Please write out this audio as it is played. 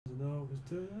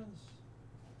does.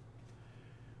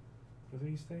 For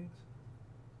these things.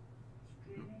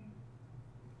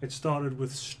 It started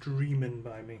with streaming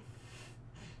by me.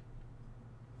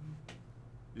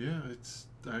 Yeah, it's.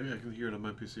 I can hear it on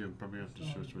my PC. I'm probably have to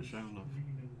switch my sound off.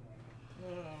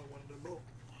 Wonderful.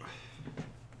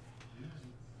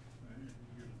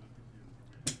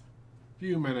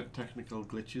 Few minute technical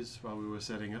glitches while we were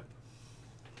setting up.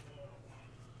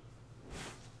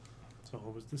 It's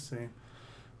always the same.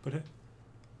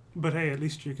 But hey, at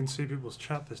least you can see people's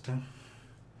chat this time.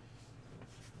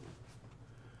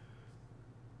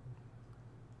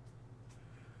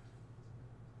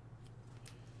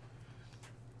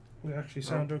 We actually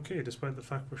sound okay despite the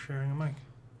fact we're sharing a mic.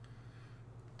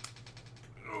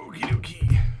 Okie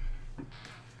dokie.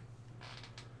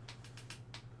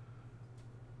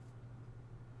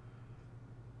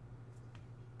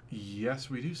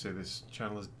 Yes, we do say this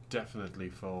channel is definitely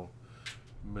for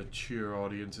mature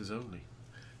audiences only.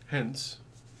 Hence,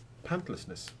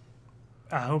 pantlessness.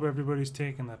 I hope everybody's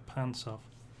taking their pants off.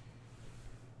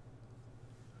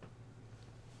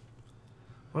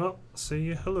 Well, see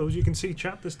you. Hellos. You can see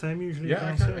chat this time. Usually,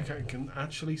 yeah, I can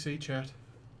actually see chat.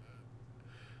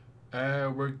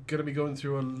 We're going to be going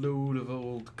through a load of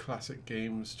old classic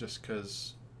games just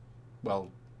because,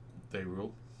 well, they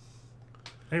rule.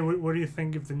 Hey, what do you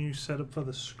think of the new setup for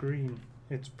the screen?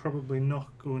 It's probably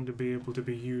not going to be able to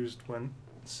be used when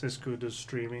Cisco does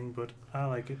streaming, but I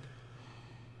like it.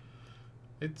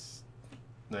 It's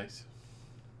nice.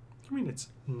 I mean, it's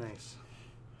nice.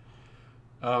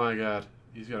 Oh my god.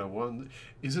 He's got a one.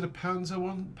 Is it a panda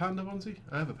onesie?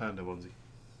 I have a panda onesie.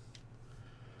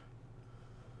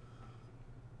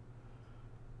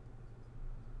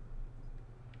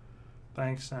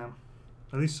 Thanks, Sam.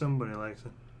 At least somebody likes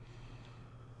it.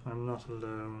 I'm not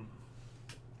alone.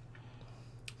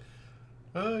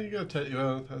 Oh, you gotta tell you.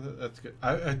 Well, that's good.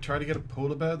 I tried to get a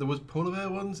polar bear. There was polar bear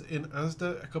ones in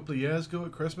Asda a couple of years ago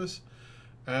at Christmas,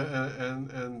 and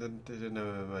they didn't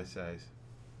have my size,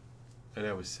 and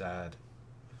I was sad.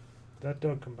 That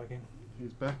dog come back in.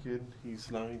 He's back in.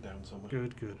 He's lying down somewhere.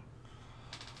 Good, good.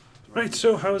 Right,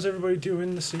 so how is everybody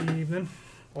doing this evening?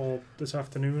 Or this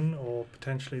afternoon? Or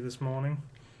potentially this morning?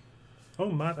 Oh,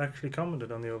 Matt actually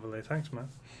commented on the overlay. Thanks, Matt.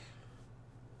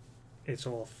 It's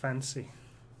all fancy.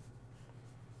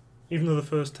 Even though the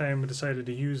first time I decided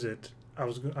to use it,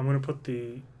 I'm going to put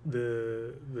the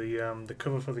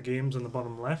cover for the games on the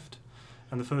bottom left.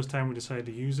 And the first time we decided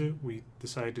to use it, we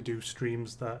decided to do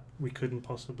streams that we couldn't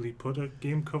possibly put a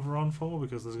game cover on for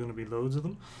because there's going to be loads of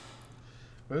them.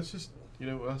 Well, it's just, you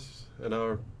know, us and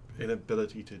our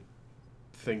inability to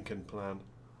think and plan.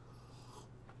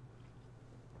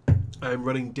 I'm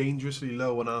running dangerously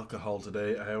low on alcohol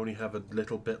today. I only have a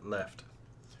little bit left.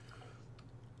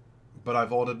 But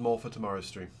I've ordered more for tomorrow's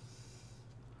stream.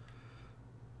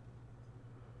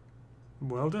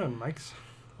 Well done, Mikes.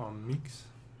 Or Meeks.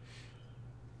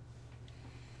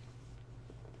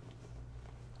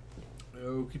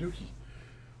 Okie dokie.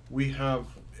 We have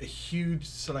a huge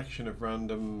selection of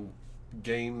random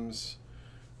games.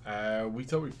 We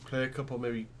thought we'd play a couple,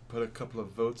 maybe put a couple of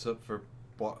votes up for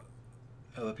what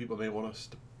other people may want us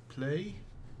to play.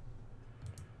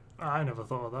 I never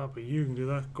thought of that, but you can do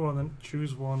that. Go on then,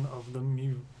 choose one of them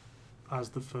you as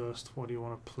the first. What do you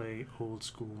want to play, old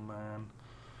school man?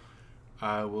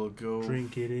 I will go...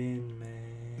 Drink it in,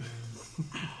 man.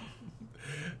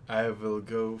 I will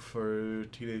go for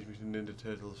Teenage Mutant Ninja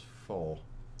Turtles 4.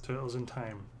 Turtles in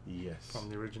Time. Yes. From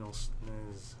the original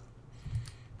SNES.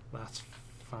 That's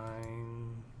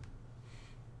fine.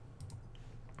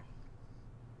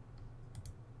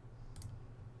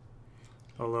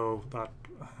 Although that,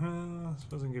 I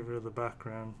suppose I can give her the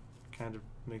background. Kind of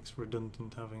makes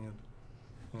redundant having it.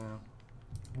 Yeah.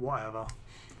 Whatever.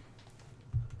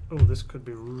 Oh, this could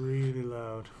be really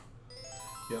loud.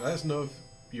 Yeah, let us know if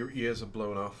your ears are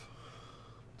blown off.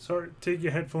 Sorry, take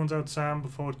your headphones out, Sam,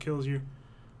 before it kills you.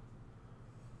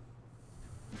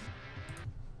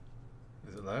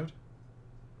 Is it loud?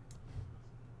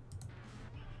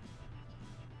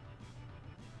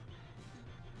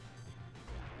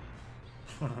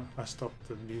 I stopped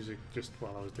the music just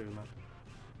while I was doing that.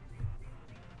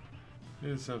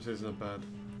 Yeah, Sam says it's not bad.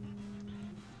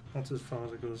 That's as far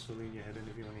as it goes, so lean your head in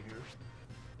if you want to hear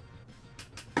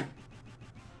it.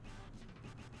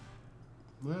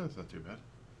 No, it's not too bad.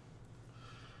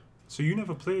 So you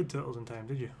never played Turtles in Time,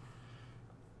 did you?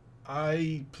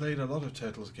 I played a lot of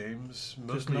Turtles games,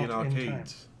 mostly in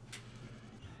arcades.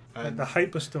 Like the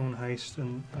Hyperstone heist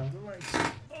and the lights.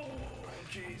 Oh,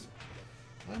 jeez.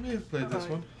 I may have played this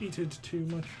one. I eated too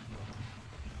much.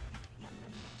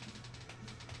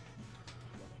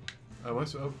 Oh,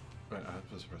 right,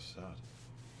 I was supposed to start.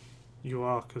 You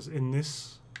are, because in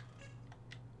this,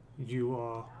 you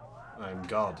are... I'm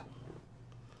God.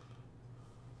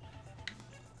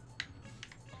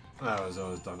 I was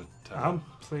always Donatello. I'm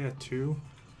player 2.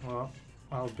 Well,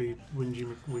 I'll be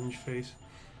Whingy McWhingeface.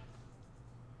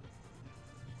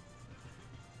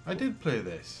 I did play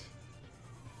this.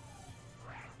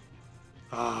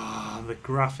 Ah, the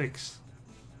graphics.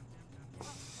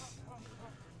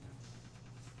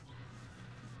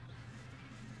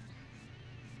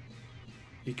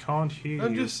 He can't hear you.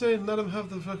 I'm just saying, let him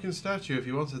have the fucking statue if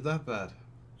he wants it that bad.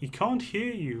 He can't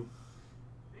hear you.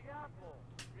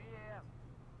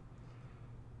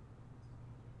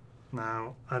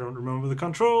 Now, I don't remember the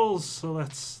controls, so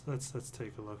let's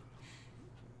take a look.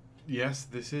 Yes,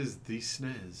 this is the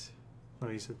SNES. No,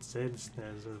 he said Zed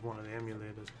SNES as one of the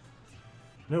emulators.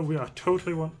 No, we are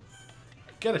totally one.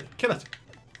 Get it! Kill it!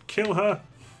 Kill her!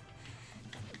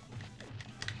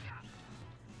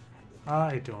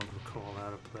 I don't recall how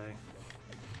to play.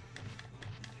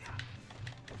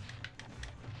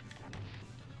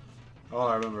 All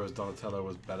I remember is Donatello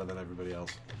was better than everybody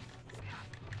else.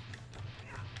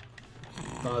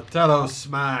 Donatello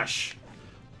smash!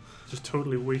 Just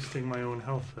totally wasting my own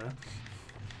health there.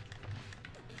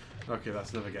 Okay,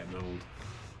 that's never getting old.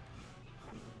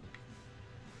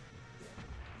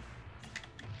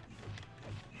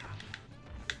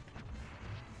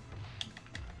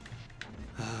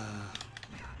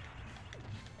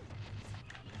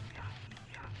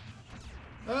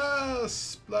 Ah,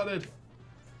 splattered.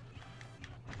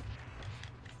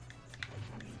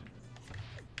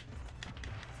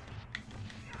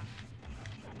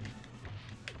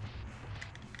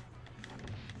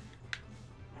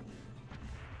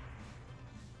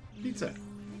 Pizza.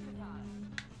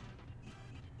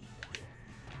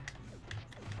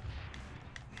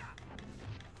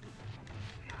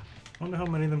 Wonder how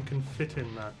many of them can fit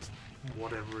in that,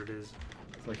 whatever it is.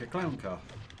 It's like a clown car.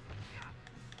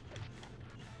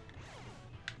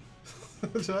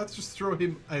 So let's just throw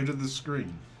him out of the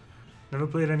screen. Never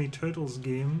played any Turtles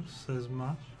games, says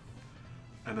Matt.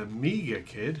 An Amiga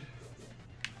kid.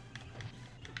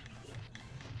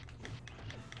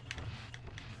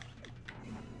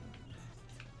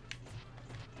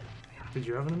 Did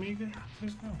you have an Amiga?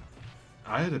 Says no.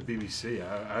 I had a BBC.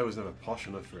 I was never posh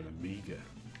enough for an Amiga.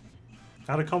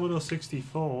 I had a Commodore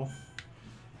 64.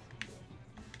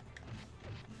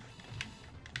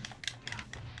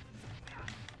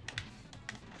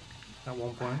 At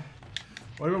one point.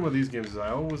 What I remember with these games is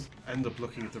I always end up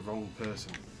looking at the wrong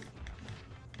person.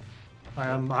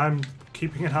 I'm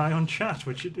keeping an eye on chat,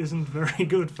 which it isn't very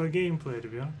good for gameplay, to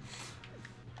be honest.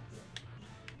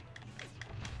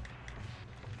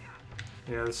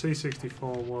 Yeah, the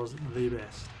C64 was the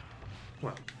best.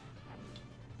 Well,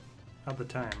 at the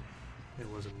time,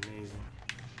 it was amazing.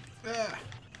 Ah.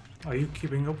 Are you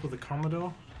keeping up with the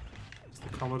Commodore? Is the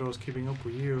Commodore's keeping up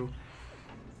with you?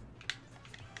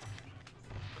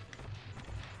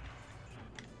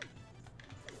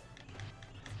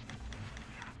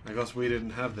 I guess we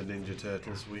didn't have the Ninja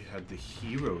Turtles, we had the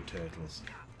Hero Turtles.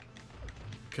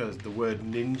 Because the word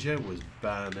ninja was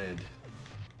banned.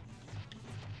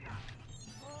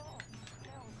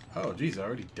 Oh jeez, I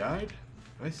already died?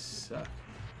 I suck.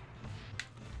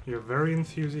 You're very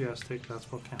enthusiastic, that's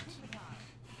what counts.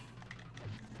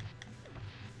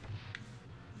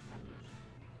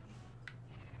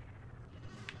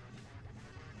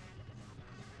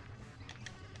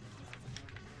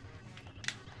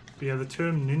 But yeah, the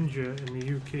term ninja in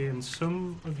the UK and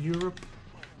some of Europe,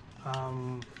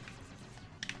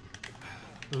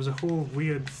 there was a whole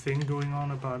weird thing going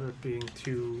on about it being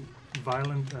too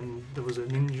violent, and there was a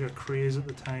ninja craze at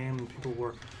the time, and people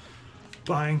were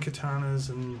buying katanas,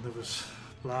 and there was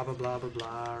blah blah blah blah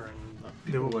blah, and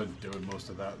People weren't doing most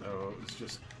of that though, it was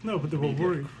just no, but they were media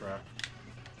worried. crap.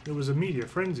 There was a media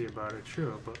frenzy about it,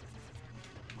 sure, but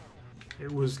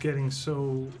it was getting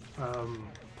so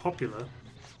popular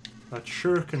that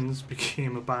shurikens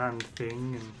became a banned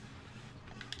thing, and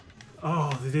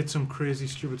oh, they did some crazy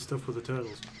stupid stuff with the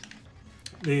turtles.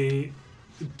 They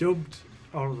dubbed,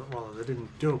 or well, they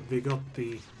didn't dub, they got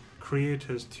the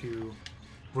creators to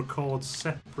record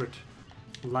separate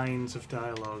lines of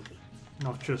dialogue,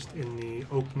 not just in the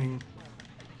opening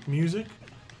music,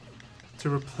 to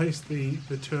replace the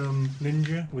term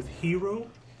ninja with hero.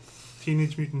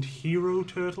 Teenage Mutant Hero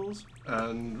Turtles.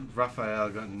 And Raphael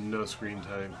got no screen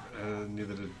time, and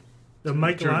neither did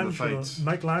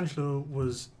Michelangelo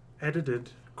was edited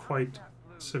quite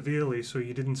severely, so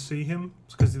you didn't see him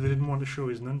because they didn't want to show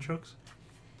his nunchucks.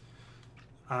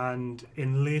 And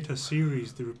in later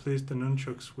series, they replaced the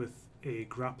nunchucks with a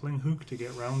grappling hook to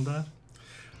get around that.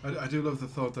 I do love the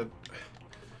thought that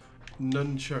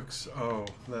Nunchucks, oh,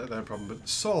 they're a problem. But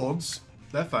swords,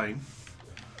 they're fine.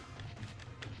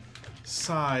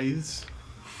 Scythes.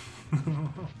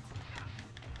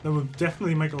 No, well,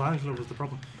 definitely Michelangelo was the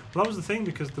problem. Well, that was the thing,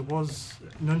 because there was...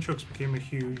 Nunchucks became a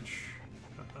huge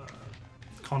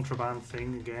contraband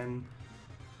thing again.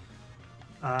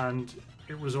 And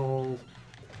it was all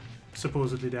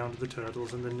supposedly down to the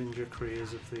Turtles and the ninja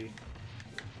craze of the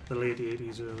late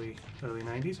 80s, early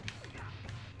 90s.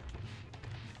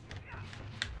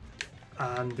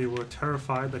 And they were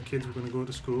terrified that kids were going to go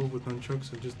to school with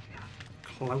nunchucks and just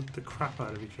clout the crap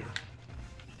out of each other.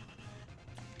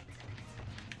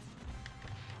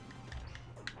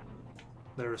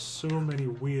 There are so many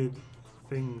weird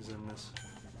things in this.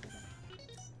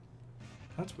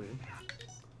 That's weird.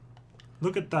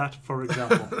 Look at that, for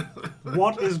example.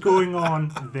 What is going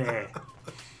on there?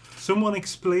 Someone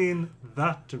explain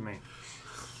that to me.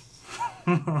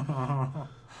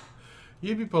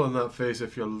 You'd be pulling that face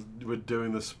if you were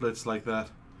doing the splits like that.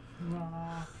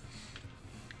 Nah.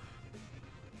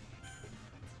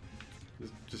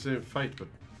 Just saying fight, but...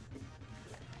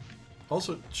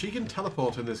 Also, she can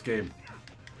teleport in this game.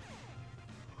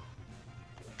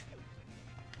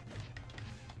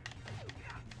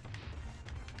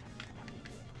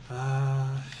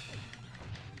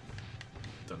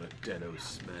 Done a Deno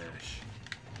smash.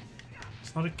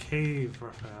 It's not a cave,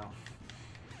 Raphael.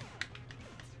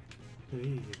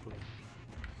 Hey, boy.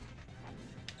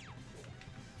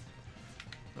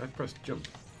 I pressed jump.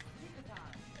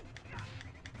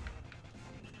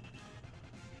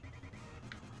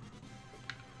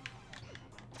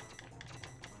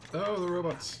 Oh, the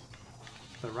robots.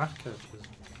 The rat catchers.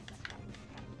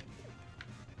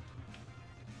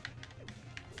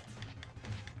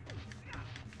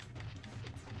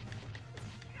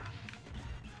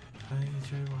 Hey,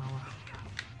 Chihuahua.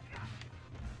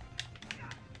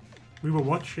 We were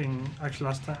watching, actually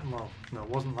last time, well, no, it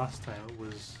wasn't last time, it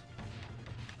was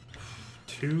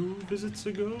 3 visits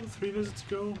ago,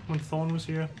 when Thorn was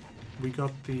here. We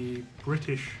got the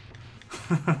British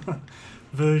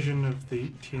version of the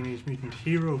Teenage Mutant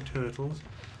Hero Turtles,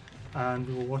 and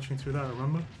we were watching through that,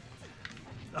 remember?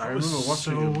 I remember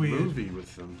watching a movie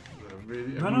with them.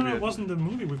 No, it wasn't the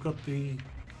movie. We got the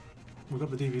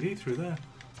DVD through there.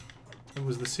 It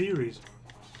was the series.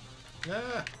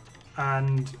 Yeah.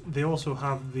 And they also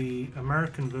have the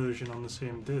American version on the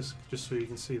same disc, just so you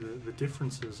can see the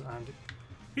differences. And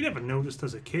you never noticed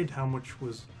as a kid how much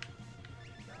was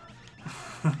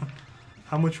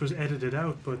how much was edited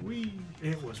out, but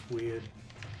it was weird.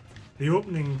 The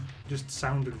opening just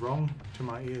sounded wrong to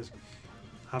my ears,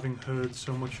 having heard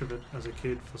so much of it as a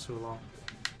kid for so long.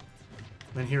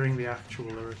 Then hearing the actual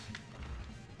lyrics.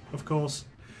 Of course,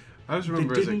 I just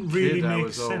remember as a kid, really I make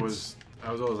was sense.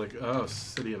 always like, oh,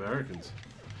 silly Americans.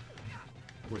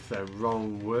 With their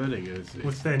wrong wording.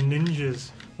 With their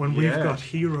ninjas, when we've got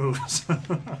heroes.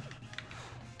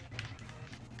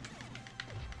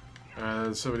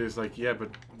 And somebody was like, yeah, but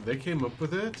they came up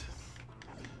with it.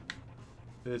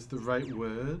 It's the right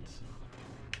words.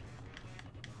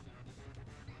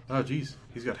 Oh, jeez.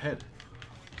 He's got head.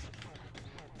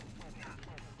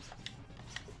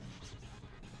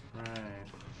 Right.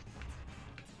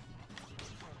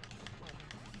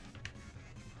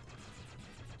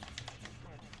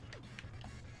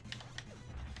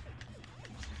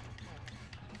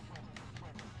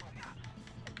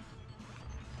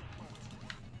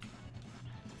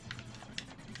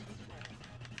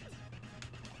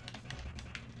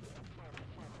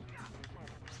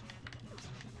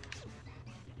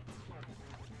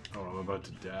 Oh, I'm about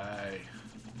to die.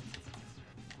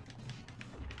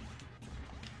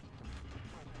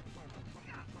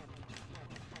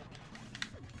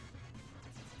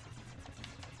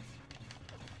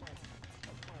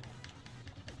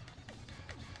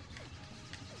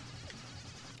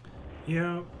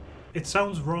 Yeah, it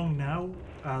sounds wrong now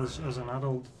as an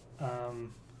adult.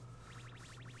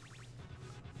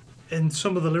 And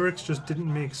some of the lyrics just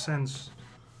didn't make sense.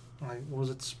 Like, was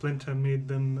it Splinter made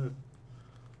them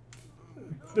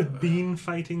a bean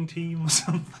fighting team or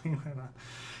something like that?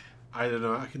 I don't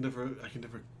know. I can never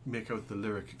make out the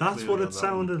lyric. That's what it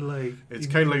sounded like. It's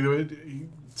kind of like the way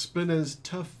Splinter's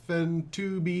tough and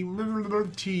to be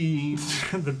team.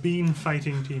 The bean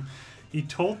fighting team. He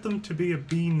taught them to be a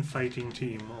bean fighting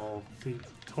team, or he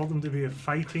taught them to be a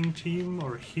fighting team,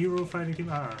 or a hero fighting team.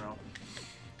 I don't know.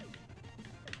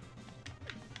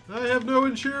 I have no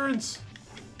insurance.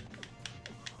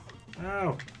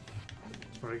 Ow.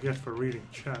 That's what I get for reading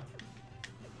chat.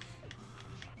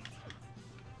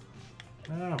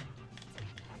 Ow.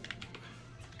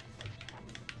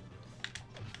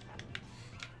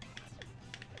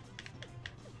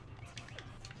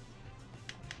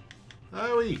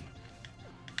 Owie!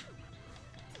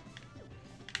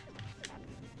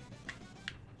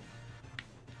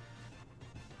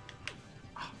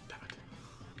 Ah, damn it.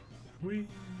 Whee!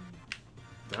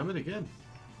 Damn it again.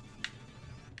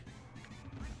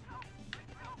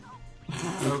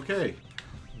 Okay.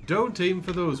 Don't aim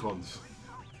for those ones.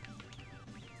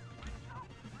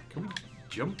 Can we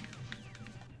jump?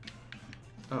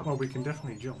 Oh. Well, we can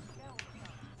definitely jump.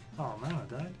 Oh man, I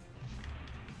died.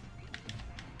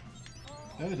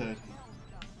 I died.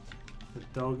 The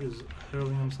dog is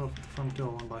hurling himself at the front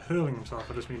door, and by hurling himself,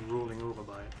 I just mean rolling over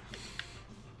by it.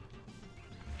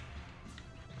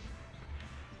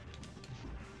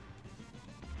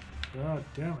 God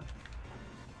damn it.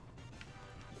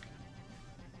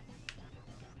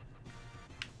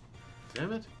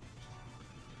 Damn it.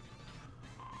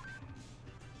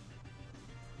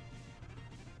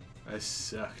 I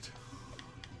sucked.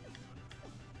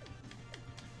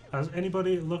 Has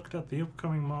anybody looked at the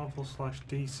upcoming Marvel /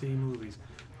 DC movies?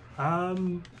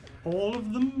 All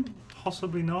of them?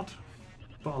 Possibly not.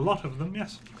 But a lot of them,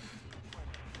 yes.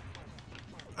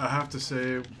 I have to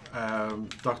say,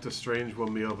 Doctor Strange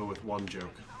won me over with one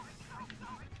joke.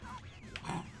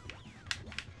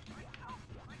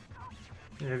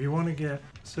 Yeah, if you want to get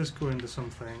Cisco into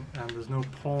something and there's no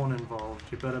porn involved,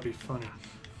 you better be funny.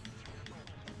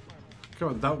 Come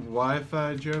on, that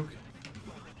Wi-Fi joke?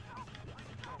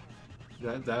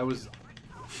 That was...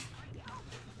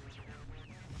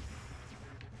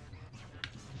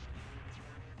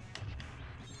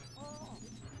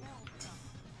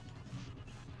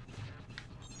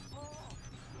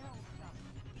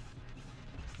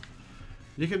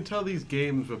 You can tell these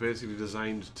games were basically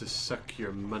designed to suck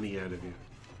your money out of you.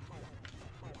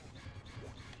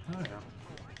 Oh yeah.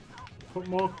 Put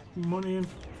more money in.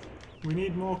 We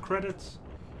need more credits.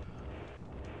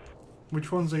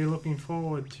 Which ones are you looking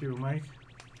forward to, Mike?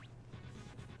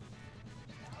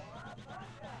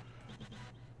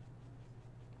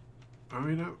 I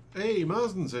mean, hey,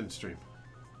 Marsden's in stream.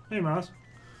 Hey, Mars.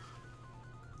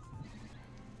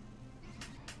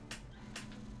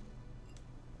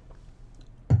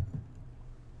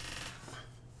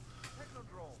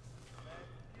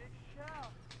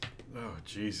 Oh,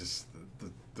 Jesus.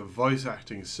 The voice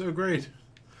acting is so great.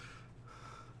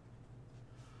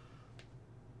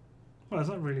 Well, it's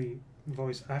not really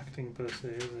voice acting per se,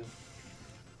 is it?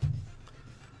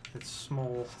 It's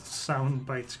small sound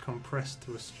bites compressed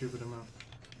to a stupid amount.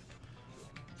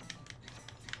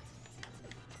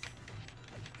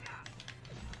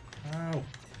 Ow.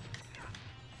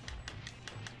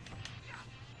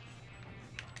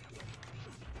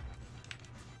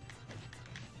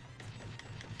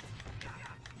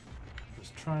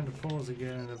 Just trying to pause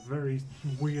again in a very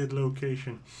weird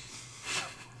location.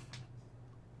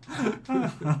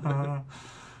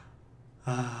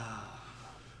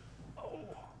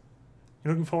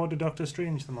 You're looking forward to Doctor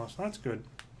Strange the most. That's good.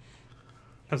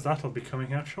 Because that'll be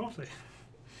coming out shortly.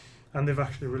 And they've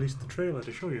actually released the trailer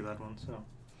to show you that one, so.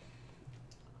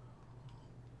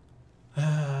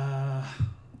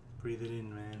 Breathe it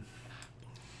in, man.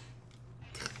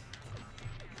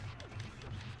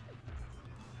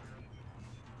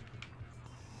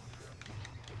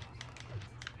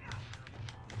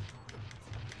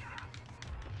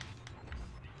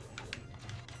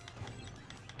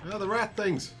 Oh, the rat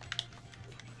things.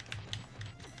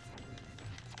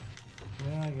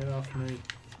 Yeah, get off me.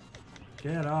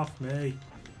 Get off me.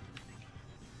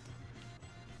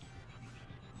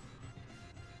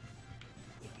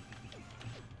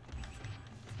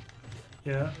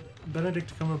 Yeah,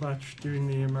 Benedict Cumberbatch doing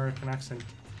the American accent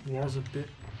was a bit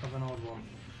of an odd one.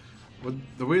 Well,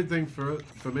 the weird thing for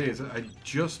me is that we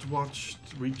just watched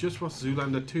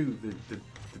Zoolander 2 the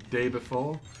day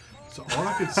before, so all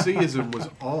I could see is him was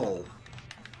all.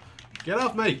 Get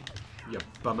off me, you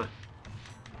bummer.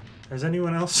 Has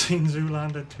anyone else seen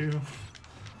Zoolander 2?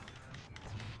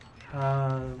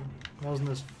 Wasn't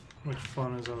as much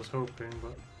fun as I was hoping,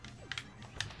 but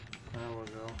there we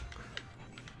go.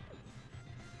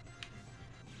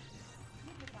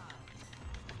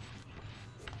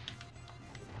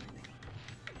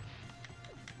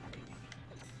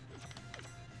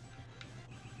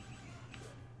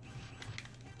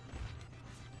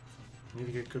 I need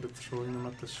to get good at throwing them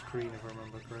at the screen if I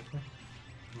remember correctly.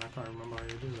 And I can't remember how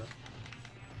you do that.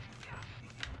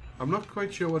 I'm not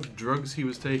quite sure what drugs he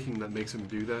was taking that makes him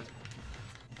do that.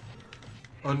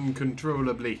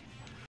 Uncontrollably.